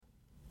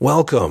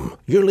Welcome.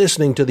 You're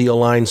listening to The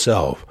Aligned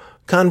Self,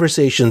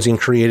 Conversations in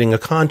Creating a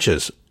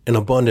Conscious and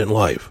Abundant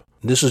Life.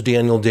 This is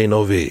Daniel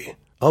D'Neuville.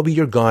 I'll be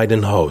your guide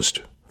and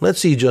host. Let's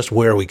see just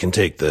where we can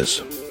take this.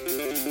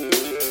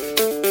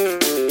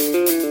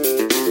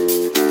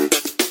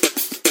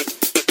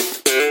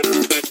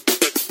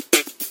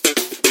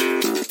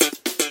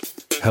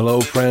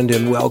 Hello, friend,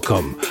 and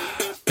welcome.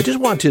 I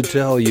just want to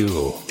tell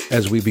you,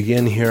 as we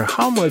begin here,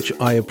 how much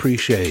I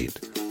appreciate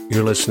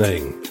your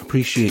listening,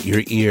 appreciate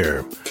your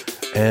ear,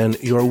 and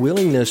your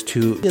willingness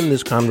to in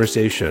this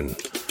conversation.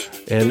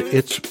 And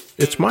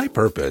it's my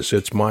purpose,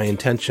 it's my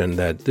intention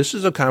that this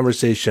is a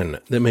conversation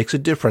that makes a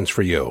difference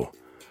for you.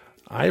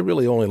 I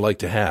really only like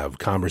to have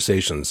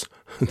conversations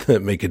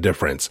that make a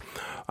difference.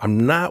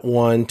 I'm not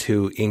one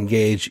to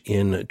engage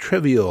in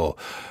trivial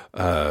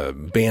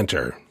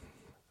banter.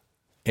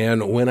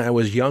 And when I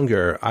was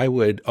younger, I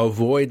would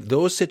avoid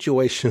those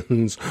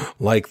situations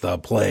like the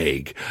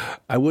plague.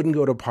 I wouldn't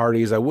go to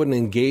parties. I wouldn't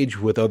engage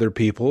with other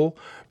people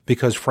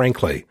because,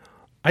 frankly,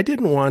 I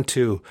didn't want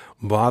to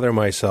bother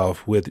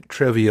myself with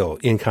trivial,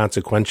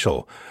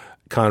 inconsequential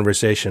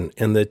conversation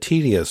and the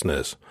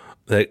tediousness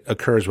that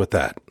occurs with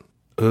that.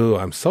 Ooh,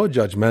 I'm so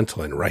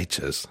judgmental and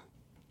righteous.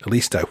 At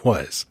least I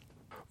was.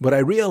 But I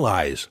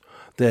realize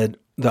that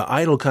the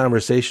idle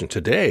conversation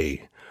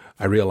today,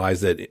 I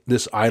realize that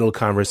this idle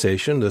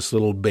conversation, this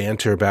little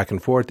banter back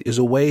and forth, is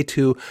a way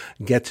to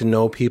get to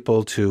know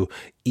people, to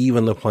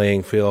even the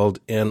playing field,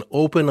 and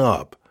open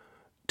up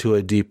to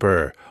a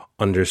deeper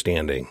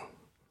understanding.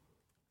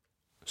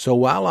 So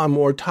while I'm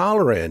more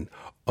tolerant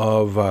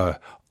of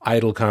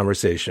idle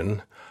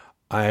conversation,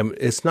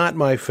 it's not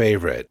my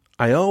favorite.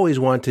 I always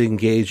want to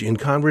engage in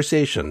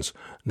conversations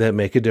that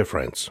make a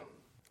difference.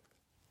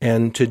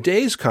 And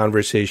today's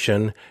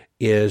conversation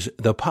is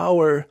the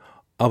power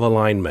of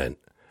alignment.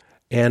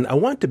 And I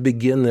want to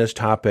begin this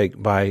topic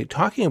by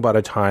talking about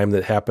a time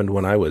that happened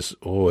when I was,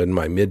 in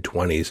my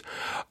mid-20s.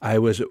 I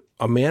was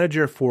a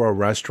manager for a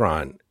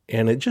restaurant,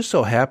 and it just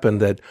so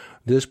happened that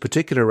this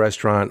particular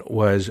restaurant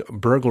was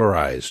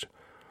burglarized.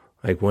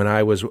 Like when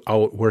I was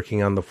out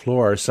working on the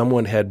floor,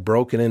 someone had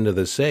broken into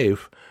the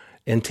safe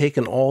and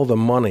taken all the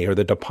money or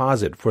the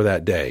deposit for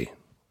that day.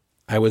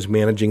 I was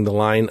managing the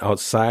line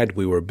outside.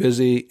 We were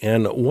busy,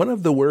 and one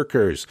of the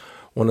workers,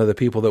 one of the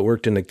people that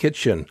worked in the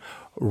kitchen,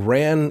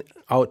 ran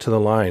out to the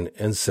line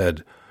and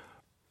said,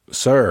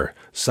 "Sir,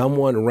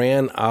 someone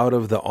ran out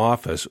of the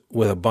office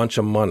with a bunch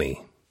of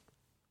money."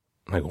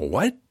 I go,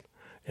 "What?"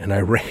 And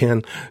I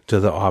ran to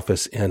the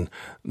office, and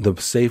the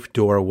safe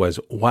door was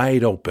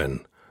wide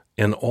open,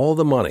 and all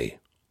the money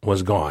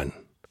was gone.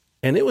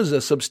 And it was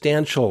a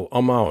substantial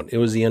amount. It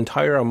was the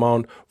entire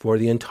amount for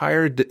the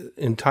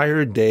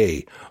entire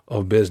day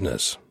of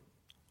business.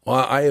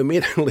 Well, I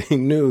immediately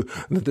knew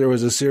that there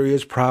was a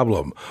serious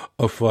problem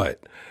afoot.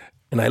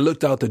 And I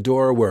looked out the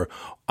door where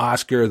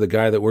Oscar, the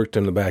guy that worked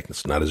in the back,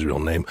 it's not his real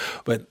name,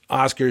 but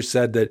Oscar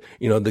said that,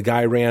 the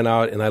guy ran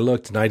out, and I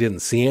looked and I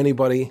didn't see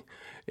anybody.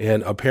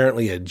 And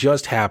apparently it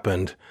just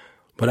happened,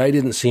 but I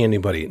didn't see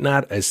anybody,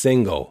 not a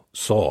single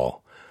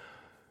soul.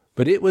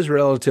 But it was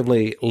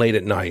relatively late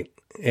at night.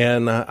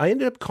 And I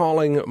ended up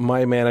calling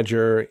my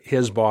manager,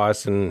 his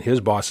boss, and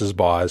his boss's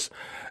boss.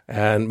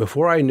 And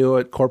before I knew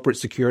it, corporate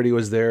security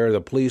was there,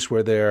 the police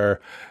were there,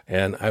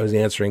 and I was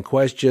answering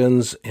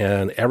questions,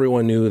 and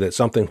everyone knew that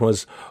something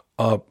was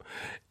up.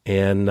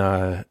 And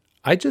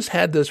I just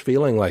had this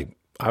feeling like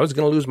I was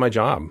going to lose my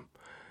job.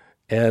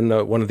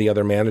 And one of the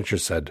other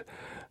managers said,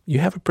 "You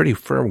have a pretty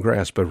firm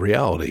grasp of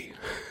reality."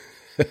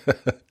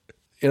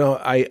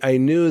 I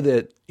knew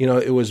that,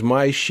 it was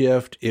my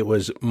shift, it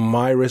was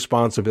my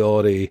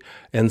responsibility,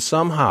 and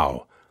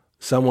somehow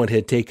someone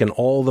had taken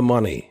all the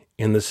money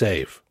in the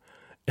safe.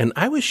 And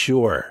I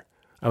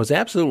was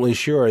absolutely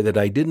sure that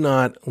I did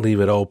not leave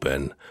it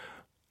open.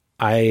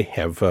 I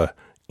have an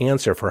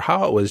answer for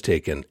how it was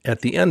taken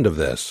at the end of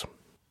this.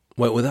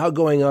 But without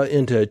going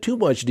into too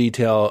much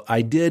detail,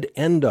 I did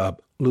end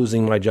up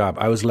losing my job.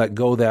 I was let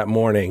go that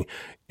morning.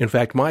 In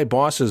fact, my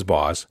boss's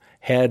boss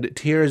had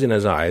tears in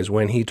his eyes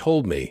when he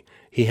told me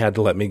he had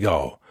to let me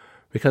go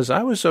because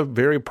I was a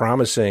very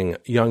promising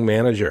young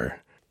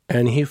manager,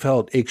 and he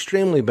felt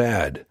extremely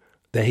bad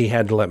that he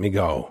had to let me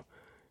go.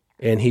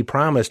 And he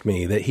promised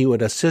me that he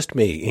would assist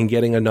me in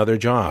getting another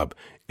job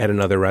at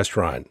another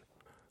restaurant.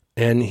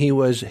 And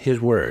his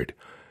word.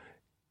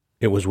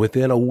 It was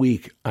within a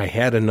week I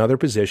had another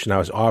position. I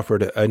was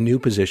offered a new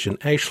position,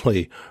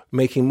 actually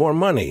making more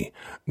money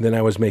than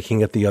I was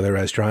making at the other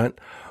restaurant.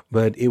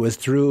 But it was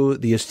through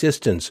the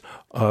assistance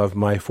of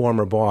my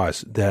former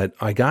boss that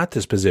I got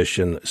this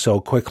position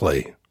so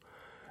quickly.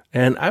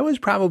 And I was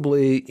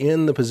probably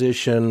in the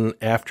position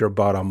after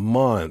about a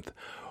month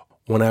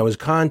when I was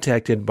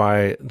contacted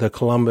by the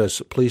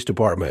Columbus Police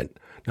Department.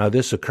 Now,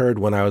 this occurred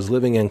when I was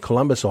living in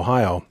Columbus,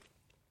 Ohio.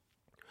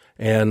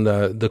 And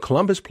the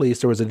Columbus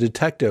police, there was a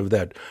detective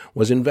that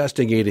was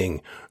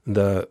investigating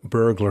the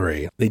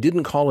burglary. They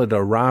didn't call it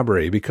a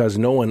robbery because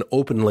no one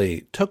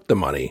openly took the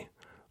money.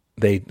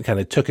 They kind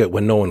of took it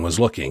when no one was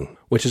looking,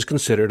 which is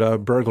considered a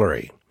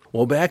burglary.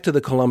 Well, back to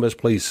the Columbus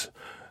police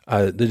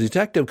The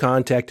detective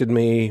contacted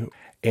me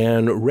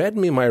and read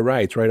me my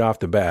rights right off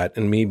the bat,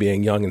 and me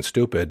being young and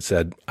stupid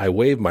said I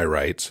waived my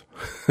rights,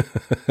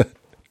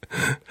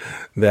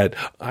 that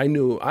I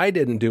knew I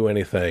didn't do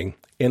anything,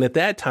 and at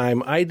that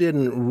time I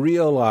didn't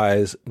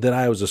realize that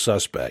I was a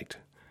suspect.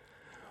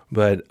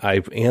 But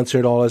I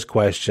answered all his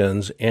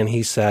questions, and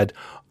he said,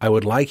 I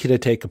would like you to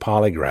take a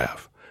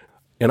polygraph.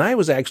 And I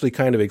was actually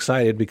kind of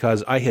excited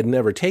because I had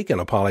never taken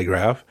a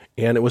polygraph,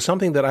 and it was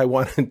something that I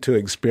wanted to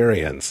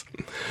experience.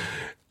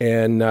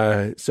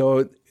 And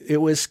so it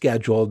was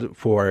scheduled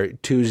for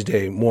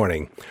Tuesday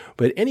morning.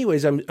 But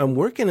anyways, I'm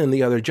working in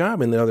the other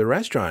job in the other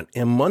restaurant,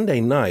 and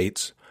Monday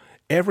nights,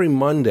 every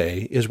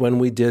Monday is when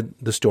we did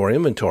the store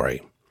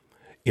inventory.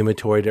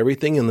 Inventoried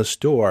everything in the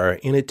store,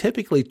 and it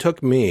typically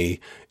took me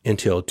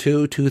until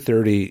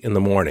 2:30 in the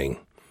morning.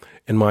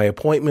 And my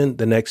appointment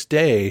the next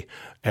day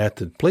at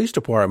the police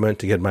department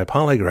to get my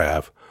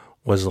polygraph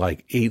was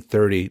like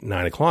 8:30,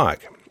 9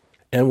 o'clock.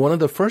 And one of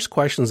the first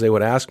questions they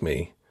would ask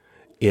me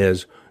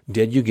is,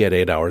 did you get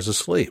 8 hours of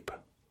sleep?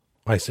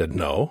 I said,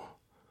 no.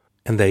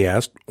 And they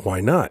asked, why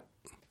not?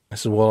 I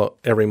said, well,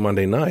 every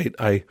Monday night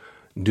I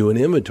do an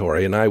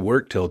inventory and I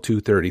work till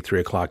 2:30, 3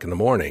 o'clock in the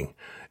morning.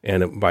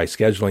 And by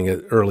scheduling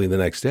it early the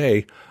next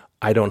day,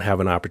 I don't have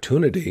an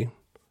opportunity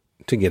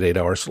to get 8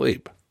 hours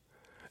sleep.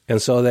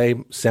 And so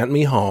they sent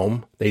me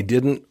home. They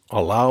didn't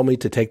allow me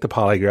to take the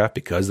polygraph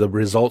because the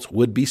results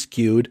would be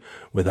skewed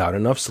without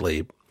enough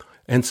sleep.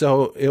 And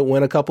so it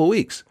went a couple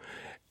weeks.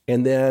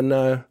 And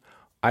then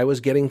I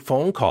was getting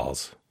phone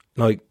calls.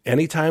 Like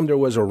anytime there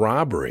was a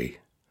robbery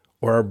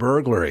or a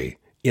burglary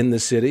in the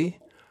city,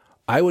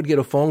 I would get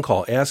a phone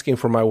call asking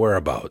for my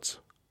whereabouts.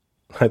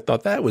 I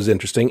thought that was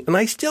interesting, and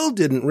I still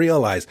didn't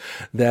realize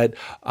that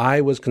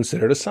I was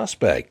considered a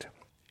suspect.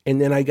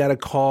 And then I got a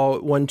call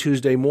one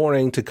Tuesday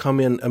morning to come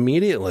in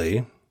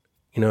immediately.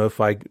 You know,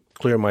 if I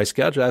clear my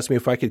schedule, asked me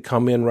if I could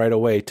come in right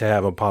away to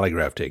have a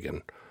polygraph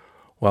taken.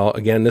 Well,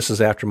 again, this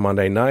is after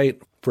Monday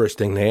night. First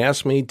thing they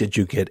asked me, did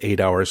you get 8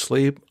 hours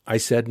sleep? I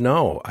said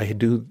no. I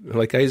do,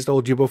 like I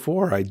told you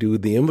before, I do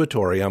the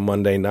inventory on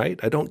Monday night.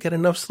 I don't get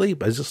enough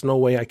sleep. There's just no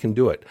way I can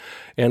do it.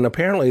 And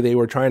apparently they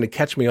were trying to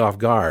catch me off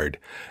guard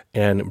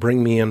and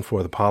bring me in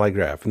for the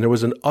polygraph. And there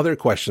was other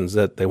questions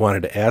that they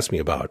wanted to ask me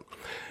about.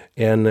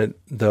 And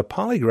the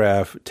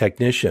polygraph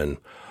technician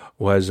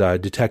was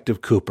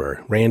Detective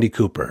Cooper, Randy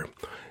Cooper.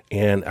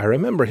 And I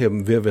remember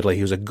him vividly.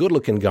 He was a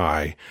good-looking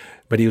guy,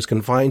 but he was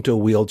confined to a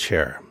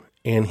wheelchair.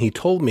 And he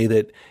told me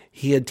that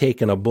he had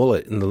taken a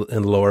bullet in the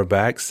lower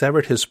back,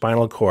 severed his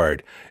spinal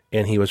cord,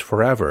 and he was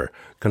forever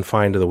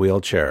confined to the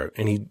wheelchair.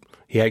 And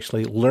he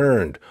actually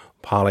learned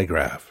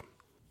polygraph.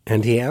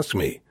 And he asked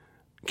me,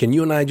 can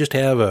you and I just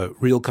have a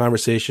real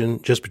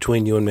conversation just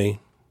between you and me?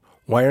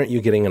 Why aren't you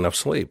getting enough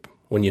sleep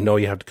when you know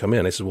you have to come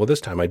in? I said, well,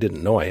 this time I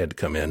didn't know I had to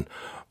come in.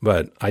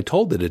 But I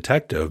told the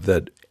detective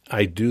that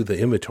I do the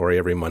inventory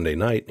every Monday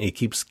night, and he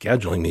keeps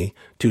scheduling me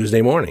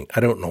Tuesday morning.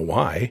 I don't know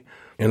why.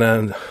 And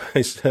then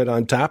I said,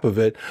 on top of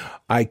it,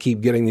 I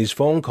keep getting these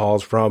phone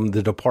calls from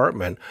the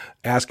department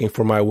asking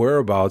for my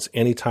whereabouts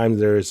anytime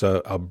there's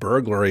a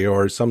burglary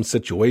or some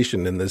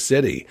situation in the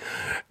city,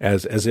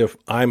 as if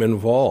I'm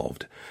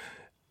involved.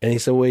 And he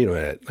said, wait a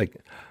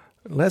minute,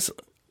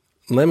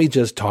 let me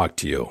just talk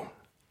to you.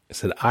 I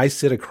said, I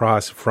sit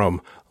across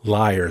from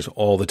liars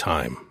all the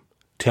time.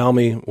 Tell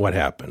me what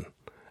happened.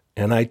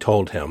 And I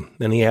told him.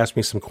 Then he asked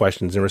me some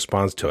questions in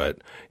response to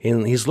it.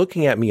 And he's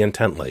looking at me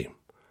intently.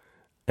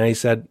 And he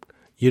said,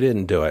 you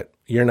didn't do it.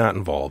 You're not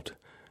involved.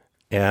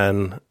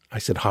 And I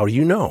said, how do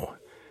you know?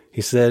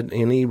 He said,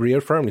 and he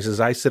reaffirmed, he says,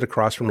 I sit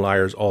across from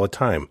liars all the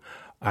time.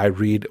 I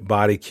read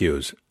body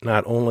cues.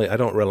 Not only, I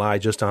don't rely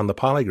just on the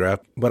polygraph,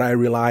 but I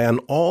rely on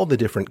all the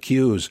different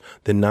cues,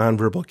 the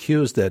nonverbal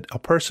cues that a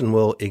person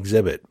will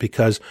exhibit.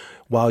 Because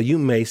while you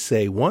may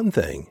say one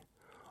thing,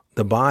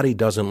 the body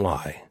doesn't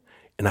lie.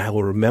 And I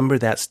will remember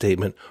that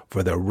statement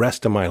for the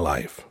rest of my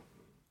life.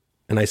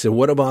 And I said,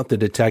 what about the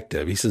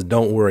detective? He says,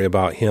 don't worry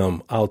about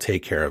him. I'll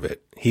take care of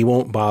it. He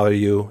won't bother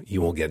you.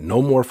 You will get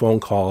no more phone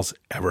calls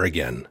ever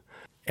again.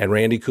 And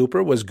Randy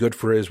Cooper was good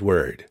for his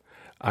word.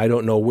 I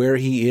don't know where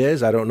he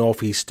is. I don't know if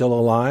he's still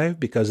alive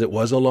because it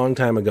was a long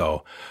time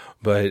ago.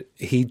 But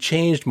he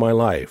changed my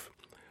life.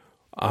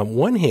 On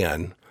one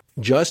hand,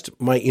 just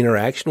my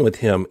interaction with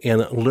him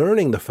and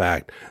learning the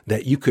fact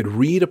that you could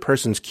read a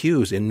person's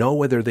cues and know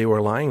whether they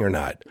were lying or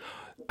not.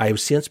 I have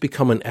since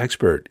become an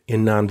expert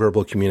in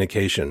nonverbal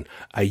communication.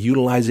 I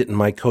utilize it in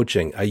my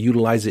coaching. I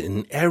utilize it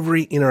in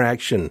every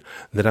interaction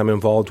that I'm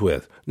involved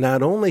with.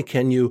 Not only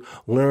can you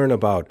learn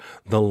about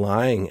the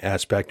lying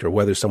aspect or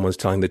whether someone's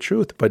telling the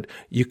truth, but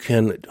you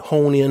can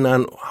hone in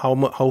on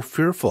how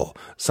fearful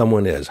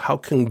someone is. How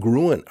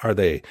congruent are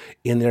they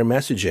in their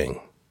messaging?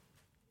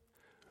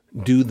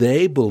 Do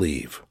they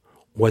believe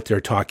what they're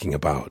talking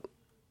about?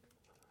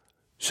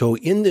 So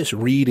in this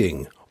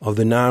reading of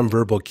the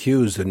nonverbal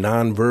cues, the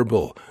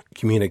nonverbal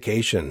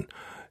communication,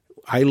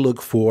 I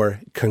look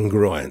for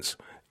congruence.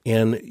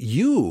 And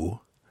you,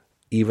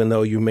 even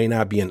though you may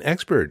not be an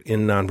expert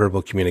in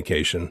nonverbal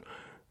communication,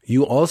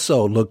 you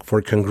also look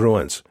for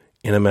congruence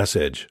in a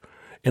message.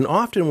 And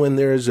often when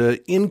there's an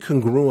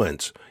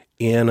incongruence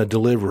in a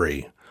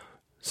delivery,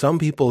 some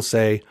people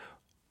say,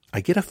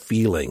 I get a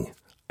feeling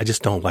I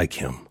just don't like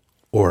him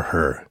or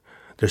her.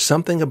 There's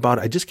something about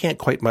it. I just can't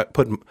quite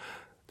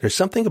there's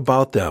something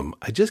about them.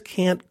 I just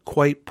can't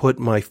quite put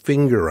my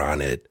finger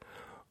on it,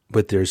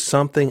 but there's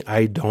something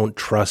I don't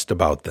trust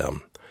about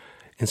them.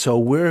 And so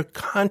we're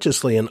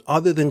consciously and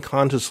other than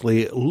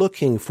consciously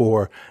looking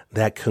for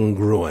that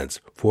congruence,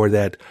 for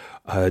that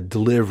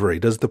delivery.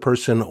 Does the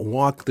person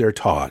walk their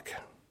talk?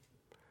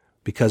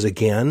 Because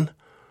again,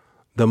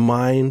 the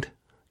mind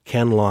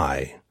can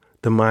lie.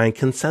 The mind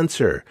can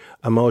censor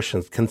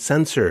emotions, can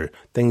censor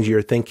things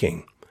you're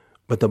thinking,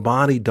 but the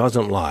body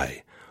doesn't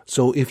lie.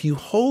 So if you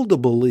hold the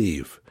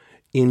belief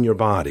in your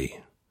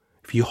body,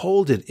 if you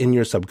hold it in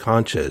your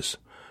subconscious,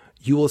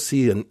 you will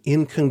see an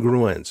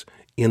incongruence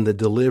in the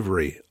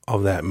delivery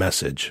of that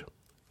message.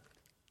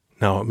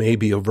 Now, it may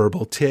be a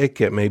verbal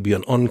tic, it may be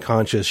an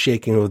unconscious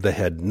shaking of the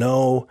head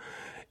no,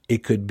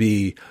 it could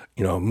be,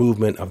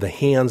 movement of the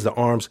hands, the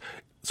arms.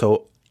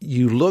 So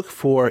you look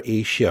for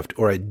a shift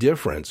or a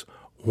difference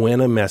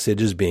when a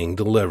message is being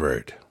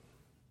delivered.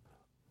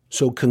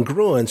 So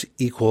congruence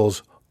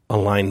equals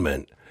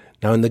alignment.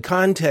 Now, in the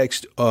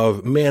context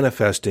of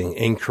manifesting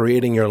and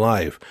creating your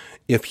life,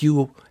 if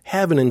you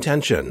have an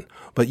intention,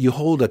 but you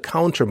hold a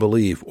counter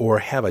belief or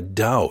have a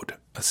doubt,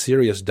 a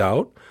serious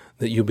doubt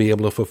that you'll be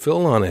able to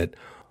fulfill on it,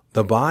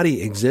 the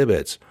body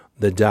exhibits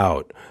the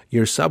doubt.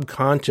 Your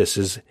subconscious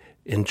is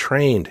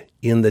entrained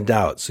in the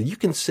doubt. So you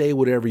can say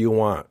whatever you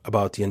want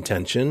about the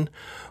intention,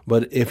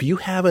 but if you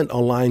haven't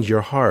aligned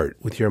your heart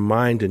with your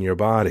mind and your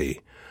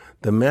body,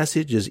 the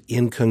message is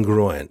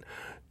incongruent,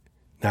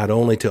 not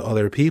only to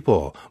other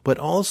people, but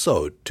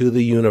also to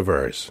the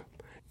universe.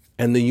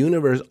 And the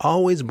universe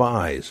always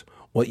buys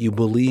what you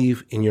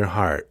believe in your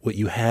heart, what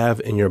you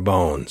have in your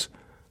bones.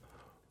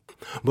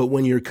 But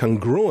when you're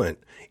congruent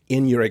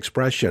in your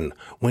expression,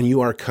 when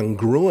you are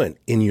congruent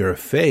in your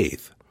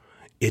faith,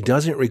 it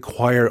doesn't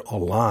require a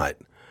lot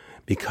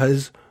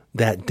because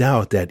that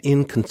doubt, that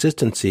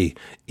inconsistency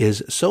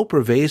is so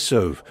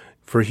pervasive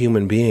for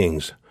human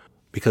beings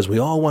because we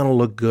all want to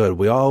look good.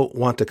 We all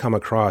want to come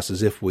across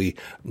as if we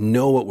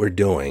know what we're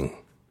doing.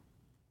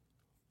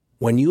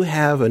 When you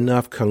have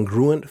enough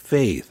congruent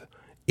faith,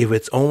 if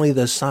it's only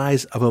the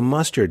size of a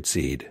mustard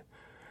seed,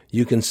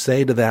 you can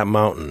say to that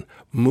mountain,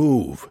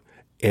 move,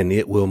 and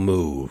it will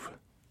move.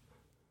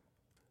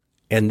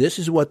 And this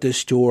is what this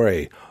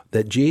story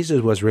that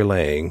Jesus was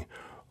relaying.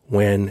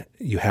 When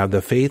you have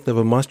the faith of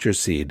a mustard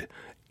seed,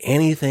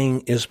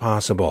 anything is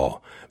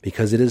possible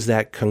because it is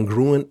that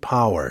congruent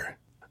power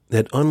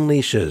that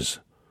unleashes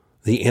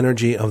the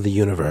energy of the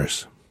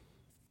universe.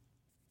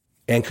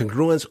 And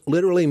congruence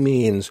literally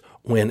means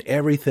when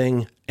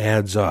everything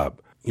adds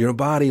up. Your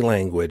body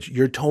language,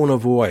 your tone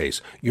of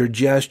voice, your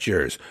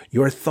gestures,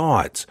 your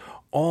thoughts,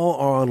 all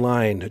are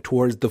aligned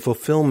towards the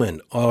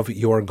fulfillment of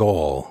your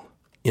goal,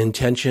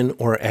 intention,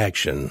 or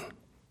action.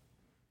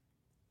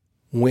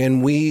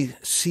 When we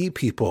see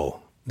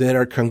people that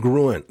are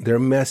congruent, their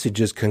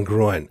message is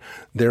congruent,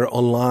 they're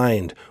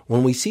aligned.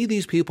 When we see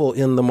these people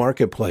in the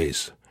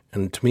marketplace,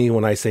 and to me,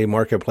 when I say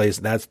marketplace,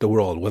 that's the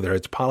world, whether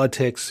it's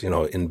politics,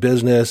 in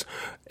business,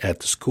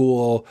 at the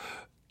school,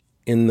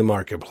 in the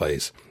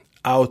marketplace,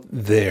 out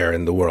there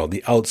in the world,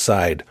 the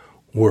outside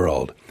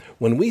world.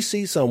 When we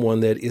see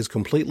someone that is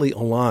completely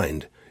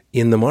aligned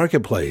in the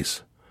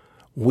marketplace,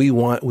 we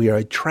are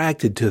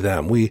attracted to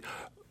them. We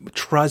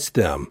trust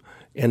them.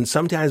 And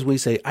sometimes we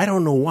say, I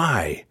don't know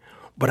why,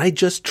 but I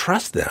just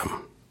trust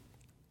them.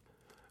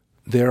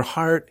 Their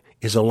heart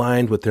is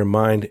aligned with their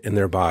mind and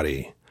their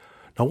body.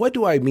 Now, what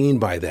do I mean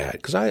by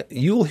that? Because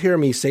you'll hear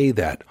me say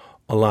that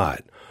a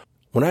lot.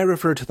 When I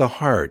refer to the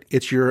heart,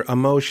 it's your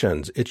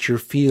emotions, it's your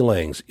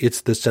feelings,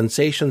 it's the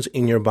sensations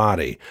in your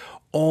body.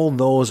 All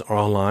those are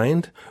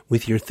aligned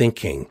with your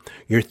thinking.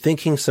 Your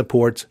thinking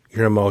supports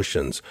your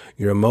emotions.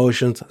 Your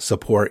emotions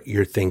support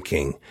your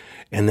thinking.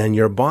 And then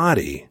your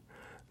body,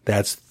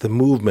 that's the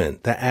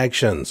movement, the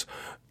actions.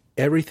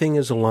 Everything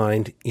is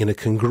aligned in a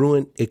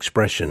congruent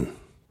expression.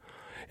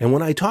 And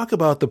when I talk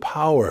about the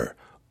power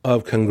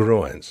of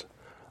congruence,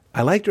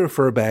 I like to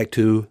refer back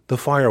to the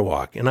fire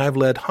walk. And I've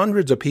led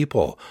hundreds of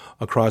people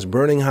across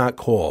burning hot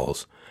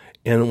coals.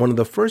 And one of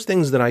the first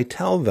things that I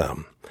tell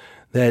them,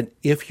 that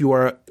if you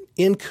are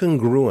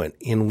incongruent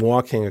in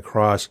walking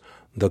across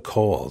the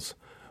coals,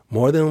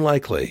 more than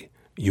likely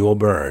you will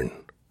burn.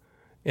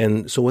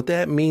 And so what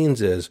that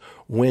means is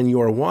when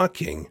you are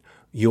walking,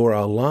 you are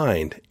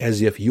aligned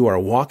as if you are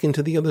walking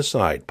to the other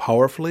side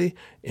powerfully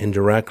and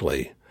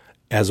directly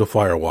as a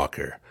fire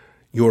walker.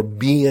 Your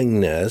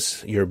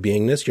beingness,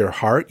 your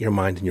heart, your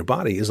mind, and your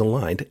body is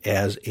aligned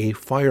as a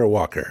fire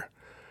walker,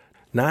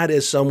 not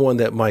as someone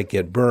that might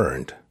get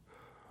burned,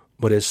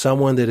 but as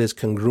someone that is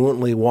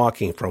congruently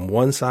walking from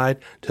one side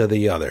to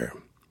the other.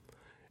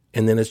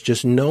 And then it's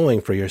just knowing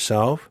for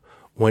yourself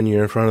when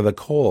you're in front of the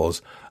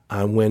coals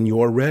when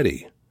you're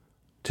ready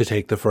to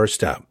take the first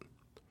step.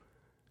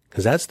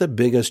 Because that's the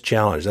biggest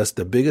challenge. That's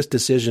the biggest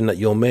decision that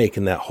you'll make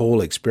in that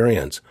whole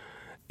experience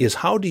is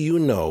how do you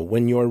know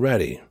when you're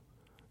ready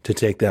to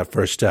take that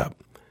first step?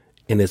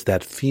 And it's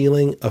that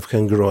feeling of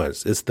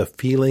congruence. It's the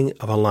feeling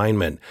of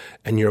alignment.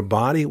 And your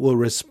body will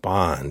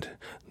respond.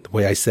 The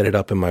way I set it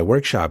up in my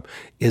workshop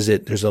is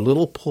there's a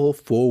little pull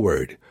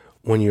forward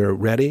when you're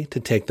ready to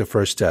take the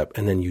first step,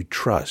 and then you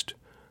trust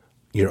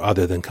your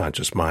other than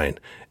conscious mind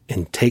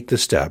and take the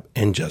step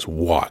and just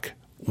walk,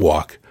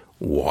 walk,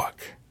 walk.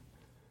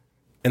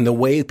 And the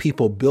way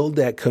people build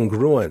that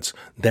congruence,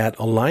 that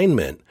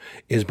alignment,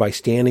 is by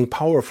standing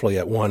powerfully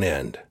at one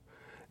end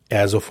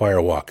as a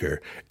firewalker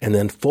and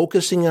then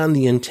focusing on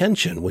the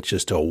intention, which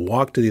is to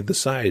walk to the other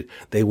side.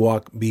 They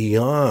walk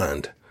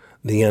beyond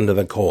the end of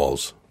the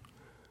coals.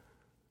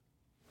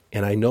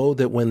 And I know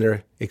that when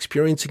they're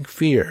experiencing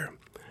fear,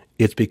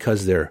 it's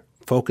because they're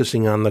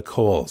focusing on the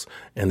coals,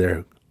 and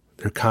their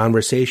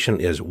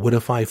conversation is, what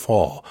if I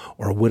fall?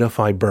 Or what if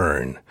I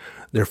burn?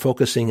 They're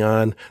focusing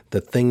on the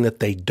thing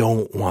that they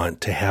don't want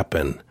to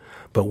happen.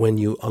 But when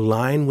you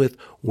align with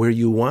where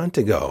you want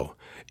to go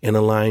and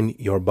align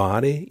your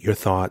body, your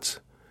thoughts,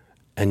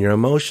 and your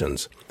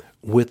emotions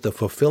with the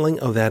fulfilling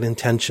of that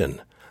intention,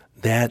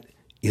 that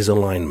is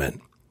alignment.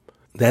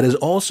 That is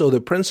also the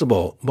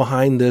principle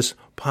behind this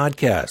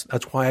podcast.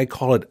 That's why I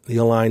call it the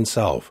Aligned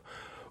Self.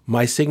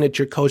 My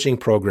signature coaching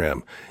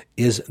program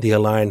is the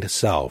Aligned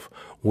Self,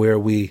 where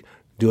we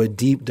do a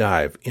deep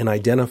dive and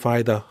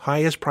identify the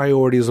highest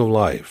priorities of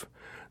life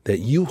that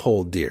you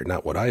hold dear,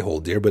 not what I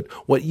hold dear, but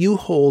what you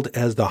hold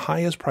as the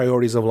highest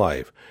priorities of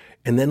life.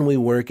 And then we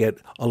work at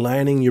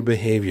aligning your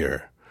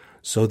behavior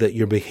so that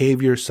your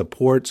behavior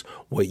supports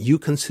what you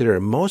consider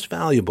most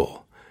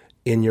valuable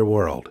in your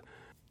world.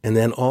 And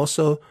then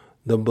also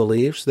the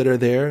beliefs that are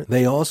there,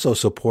 they also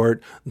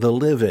support the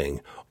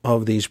living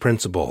of these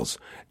principles,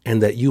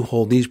 and that you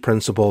hold these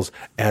principles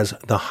as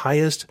the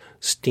highest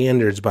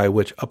standards by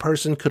which a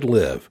person could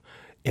live.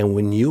 And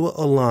when you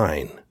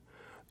align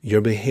your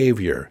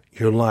behavior,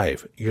 your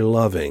life, your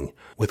loving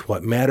with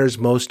what matters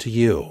most to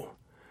you,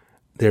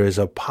 there is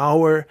a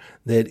power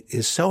that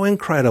is so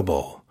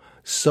incredible,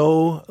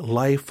 so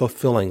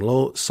life-fulfilling,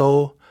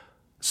 so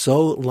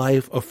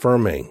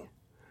life-affirming,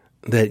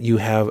 that you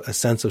have a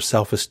sense of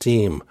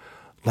self-esteem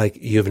like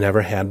you've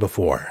never had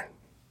before.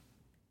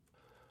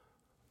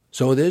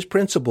 So this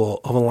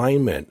principle of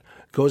alignment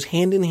goes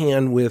hand in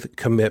hand with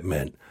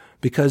commitment,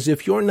 because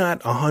if you're not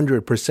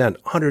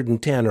 100%,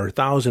 110 or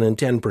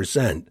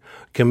 1,010%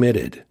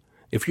 committed,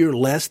 if you're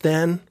less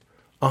than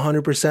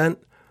 100%,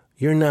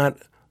 you're not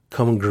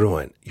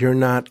congruent. You're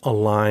not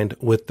aligned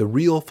with the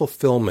real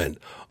fulfillment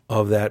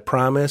of that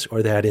promise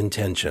or that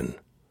intention.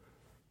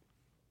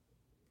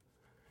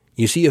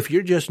 You see, if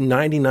you're just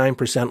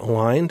 99%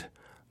 aligned,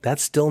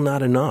 that's still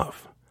not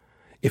enough.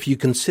 If you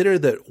consider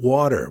that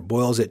water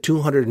boils at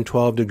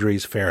 212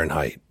 degrees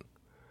Fahrenheit,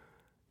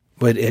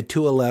 but at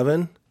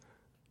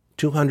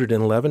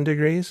 211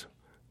 degrees,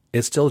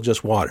 it's still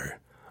just water.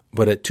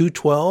 But at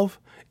 212,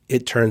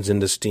 it turns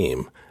into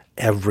steam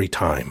every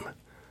time.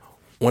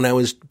 When I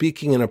was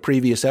speaking in a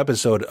previous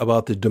episode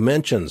about the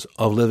dimensions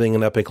of living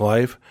an epic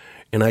life,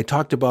 and I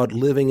talked about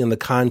living in the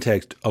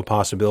context of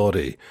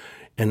possibility,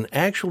 and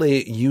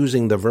actually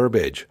using the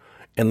verbiage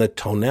and the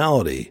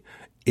tonality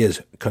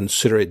is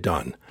consider it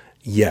done.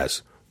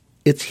 Yes,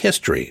 it's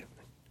history.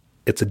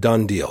 It's a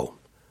done deal.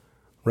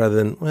 Rather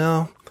than,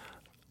 well,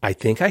 I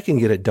think I can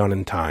get it done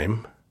in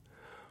time.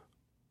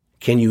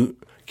 Can you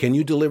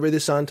deliver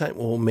this on time?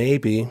 Well,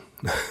 maybe.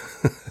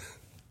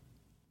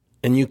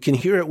 And you can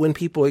hear it when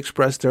people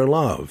express their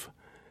love.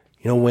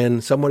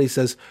 When somebody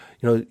says,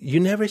 you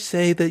never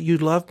say that you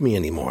love me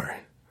anymore.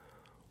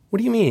 What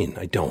do you mean?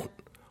 I don't.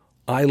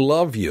 I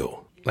love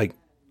you. Like,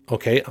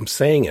 okay, I'm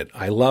saying it.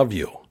 I love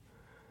you.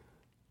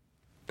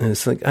 And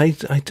it's like, I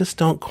just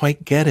don't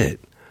quite get it.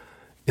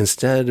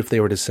 Instead, if they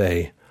were to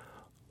say,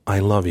 I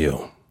love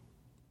you.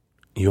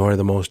 You are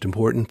the most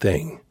important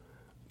thing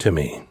to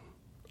me.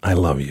 I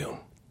love you.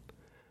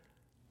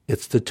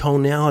 It's the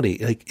tonality.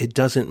 Like, it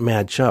doesn't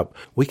match up.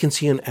 We can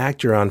see an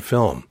actor on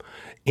film,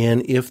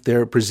 and if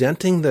they're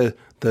presenting the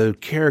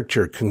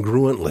character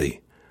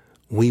congruently,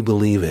 we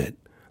believe it.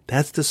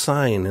 That's the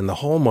sign and the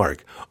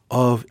hallmark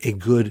of a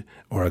good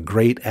or a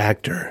great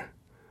actor.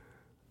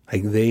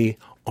 Like, they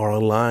are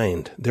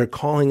aligned. They're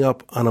calling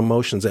up on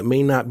emotions that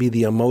may not be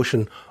the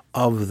emotion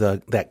of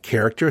that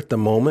character at the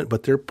moment,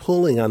 but they're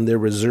pulling on their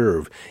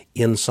reserve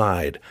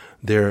inside.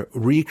 They're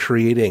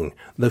recreating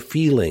the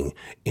feeling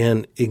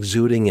and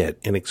exuding it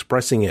and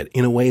expressing it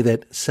in a way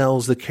that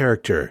sells the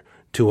character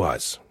to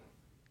us.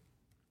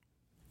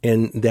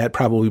 And that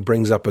probably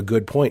brings up a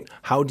good point.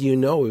 How do you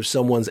know if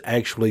someone's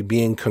actually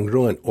being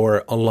congruent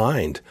or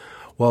aligned?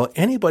 Well,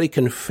 anybody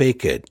can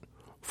fake it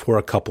for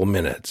a couple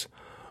minutes.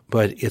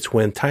 But it's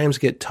when times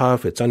get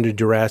tough, it's under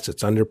duress,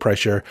 it's under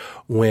pressure,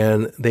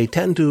 when they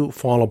tend to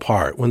fall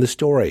apart, when the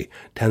story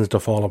tends to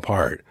fall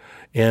apart.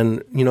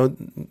 And,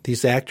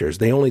 these actors,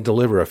 they only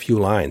deliver a few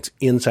lines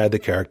inside the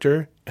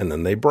character, and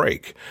then they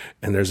break.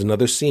 And there's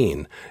another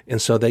scene.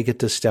 And so they get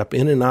to step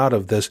in and out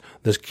of this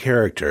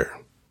character.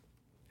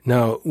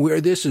 Now,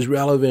 where this is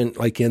relevant,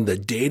 like in the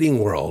dating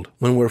world,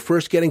 when we're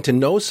first getting to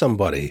know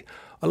somebody,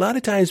 a lot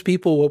of times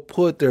people will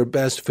put their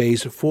best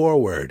face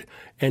forward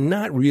and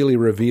not really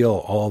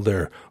reveal all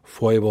their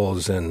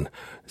foibles and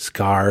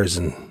scars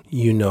and,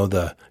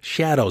 the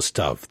shadow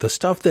stuff, the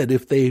stuff that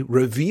if they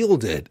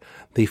revealed it,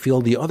 they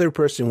feel the other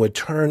person would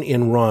turn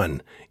and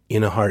run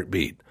in a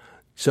heartbeat.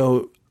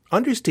 So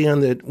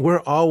understand that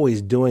we're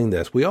always doing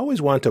this. We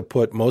always want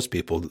to most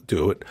people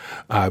do it,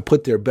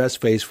 put their best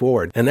face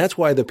forward. And that's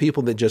why the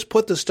people that just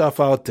put the stuff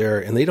out there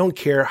and they don't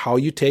care how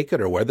you take it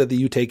or whether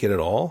you take it at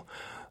all,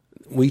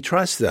 we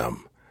trust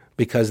them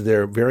because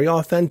they're very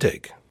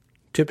authentic,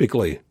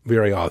 typically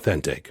very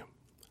authentic.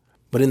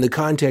 But in the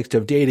context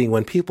of dating,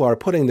 when people are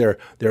putting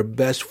their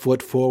best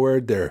foot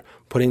forward, they're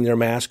putting their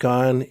mask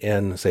on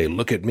and say,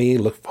 look at me,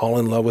 fall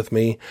in love with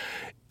me.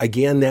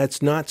 Again,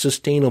 that's not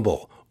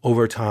sustainable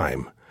over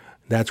time.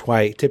 That's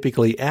why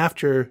typically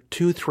after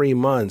 2-3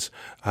 months,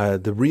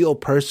 the real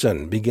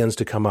person begins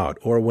to come out.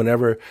 Or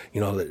whenever,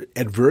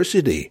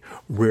 adversity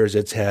rears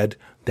its head,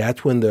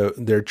 that's when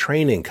their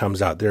training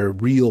comes out, their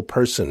real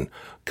person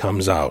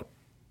comes out.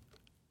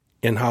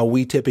 And how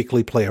we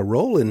typically play a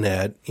role in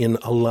that, in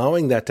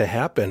allowing that to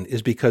happen,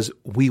 is because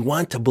we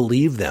want to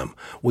believe them.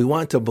 We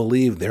want to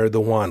believe they're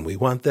the one. We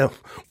want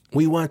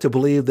to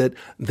believe that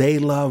they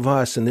love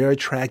us and they're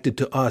attracted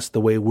to us the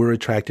way we're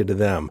attracted to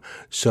them.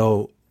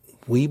 So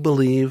we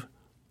believe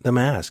the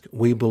mask.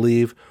 We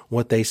believe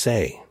what they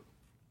say.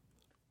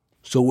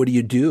 So what do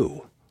you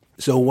do?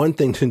 So one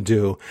thing to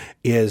do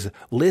is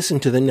listen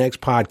to the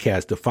next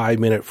podcast, the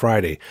 5-Minute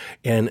Friday.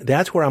 And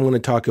that's where I'm going to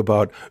talk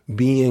about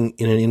being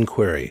in an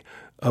inquiry,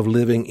 of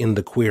living in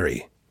the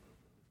query.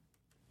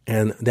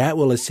 And that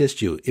will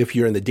assist you, if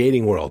you're in the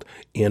dating world,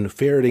 in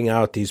ferreting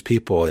out these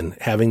people and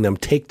having them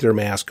take their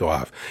mask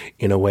off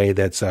in a way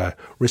that's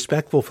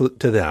respectful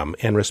to them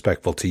and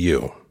respectful to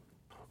you.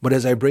 But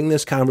as I bring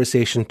this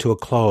conversation to a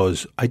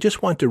close, I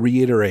just want to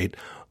reiterate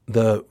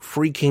the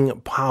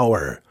freaking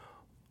power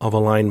of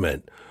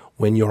alignment.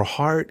 When your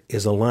heart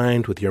is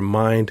aligned with your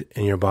mind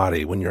and your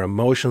body, when your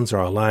emotions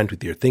are aligned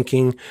with your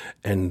thinking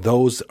and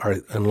those are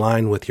in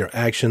line with your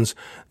actions,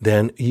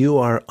 then you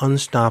are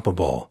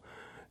unstoppable.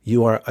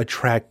 You are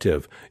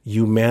attractive.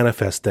 You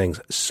manifest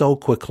things so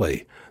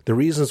quickly. The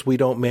reasons we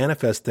don't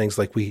manifest things,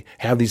 like we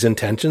have these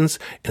intentions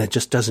and it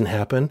just doesn't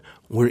happen,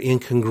 we're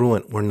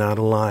incongruent. We're not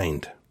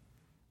aligned.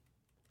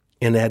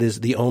 And that is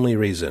the only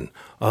reason.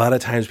 A lot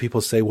of times people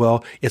say,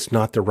 well, it's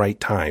not the right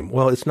time.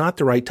 Well, it's not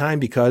the right time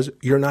because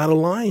you're not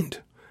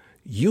aligned.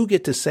 You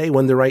get to say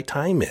when the right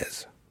time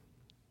is.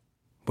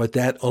 But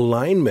that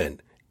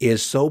alignment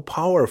is so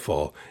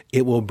powerful.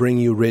 It will bring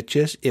you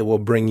riches. It will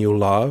bring you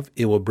love.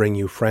 It will bring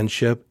you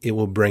friendship. It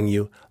will bring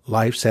you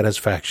life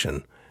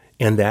satisfaction.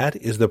 And that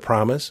is the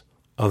promise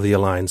of the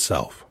aligned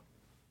self.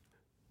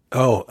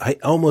 Oh, I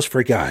almost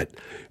forgot.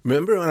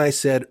 Remember when I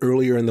said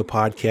earlier in the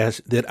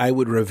podcast that I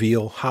would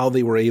reveal how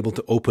they were able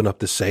to open up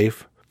the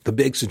safe? The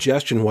big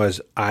suggestion was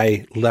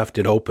I left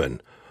it open.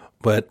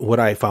 But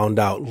what I found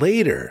out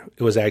later,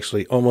 it was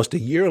actually almost a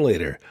year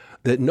later,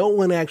 that no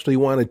one actually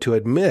wanted to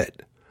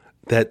admit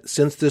that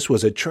since this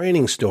was a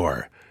training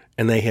store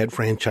and they had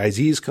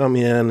franchisees come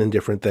in and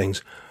different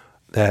things,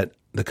 that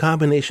the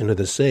combination of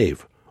the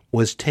safe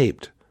was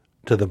taped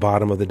to the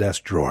bottom of the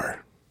desk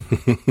drawer.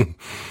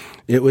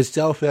 It was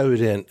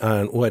self-evident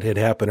on what had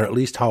happened, or at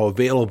least how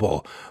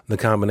available the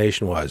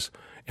combination was.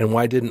 And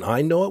why didn't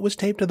I know it was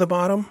taped to the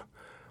bottom?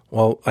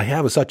 Well, I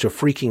have such a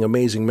freaking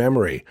amazing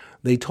memory.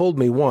 They told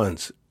me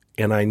once,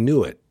 and I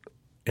knew it,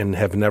 and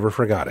have never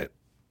forgot it.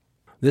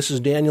 This is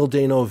Daniel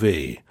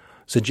D'Neuville,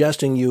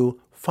 suggesting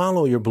you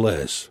follow your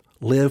bliss,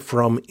 live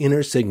from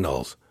inner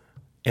signals,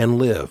 and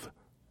live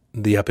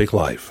the epic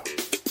life.